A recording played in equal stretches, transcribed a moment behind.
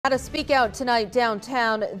At a speak out tonight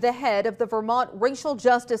downtown, the head of the Vermont Racial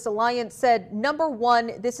Justice Alliance said, number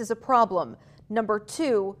one, this is a problem. Number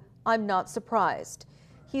two, I'm not surprised.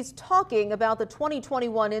 He's talking about the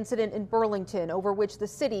 2021 incident in Burlington over which the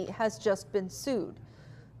city has just been sued.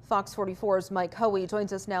 Fox 44's Mike Hoey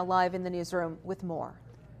joins us now live in the newsroom with more.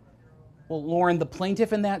 Well, Lauren, the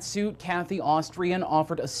plaintiff in that suit, Kathy Austrian,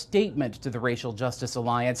 offered a statement to the Racial Justice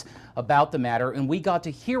Alliance about the matter, and we got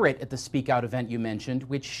to hear it at the Speak Out event you mentioned,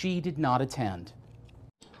 which she did not attend.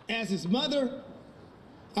 As his mother,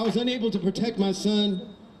 I was unable to protect my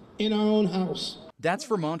son in our own house. That's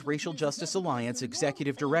Vermont Racial Justice Alliance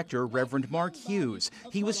Executive Director Reverend Mark Hughes.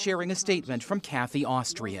 He was sharing a statement from Kathy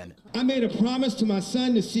Austrian. I made a promise to my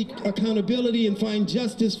son to seek accountability and find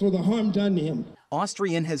justice for the harm done to him.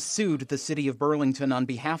 Austrian has sued the city of Burlington on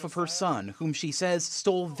behalf of her son, whom she says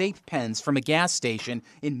stole vape pens from a gas station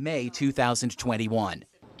in May 2021.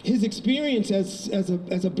 His experience as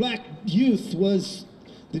a black youth was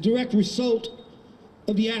the direct result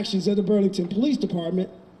of the actions of the Burlington Police Department.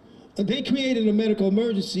 They created a medical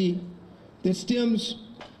emergency that stems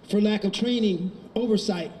for lack of training,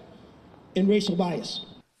 oversight, and racial bias.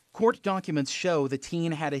 Court documents show the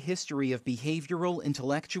teen had a history of behavioral,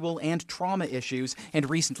 intellectual, and trauma issues and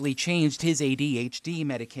recently changed his ADHD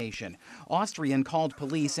medication. Austrian called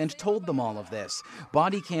police and told them all of this.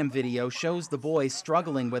 Body cam video shows the boy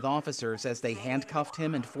struggling with officers as they handcuffed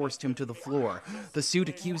him and forced him to the floor. The suit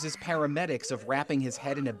accuses paramedics of wrapping his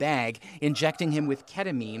head in a bag, injecting him with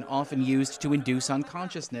ketamine, often used to induce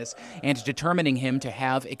unconsciousness, and determining him to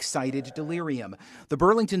have excited delirium. The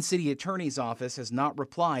Burlington City Attorney's Office has not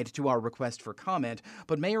replied to our request for comment,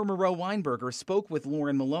 but Mayor Moreau Weinberger spoke with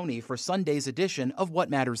Lauren Maloney for Sunday's edition of What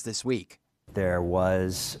Matters This Week. There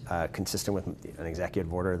was, consistent with an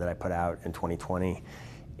executive order that I put out in 2020,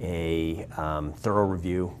 a thorough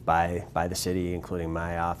review by the city, including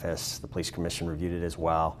my office. The police commission reviewed it as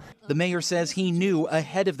well. The mayor says he knew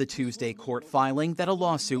ahead of the Tuesday court filing that a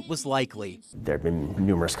lawsuit was likely. There have been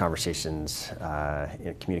numerous conversations,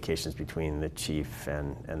 communications between the chief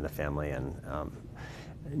and the family, and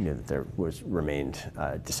that there remained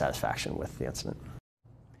dissatisfaction with the incident.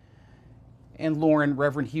 And Lauren,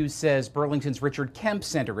 Reverend Hughes says Burlington's Richard Kemp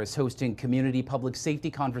Center is hosting community public safety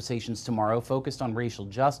conversations tomorrow focused on racial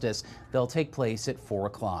justice. They'll take place at 4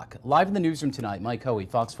 o'clock. Live in the newsroom tonight, Mike Hoey,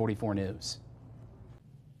 Fox 44 News.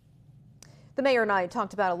 The mayor and I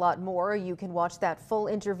talked about a lot more. You can watch that full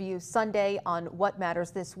interview Sunday on What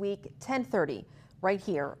Matters This Week, 10:30, right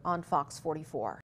here on Fox 44.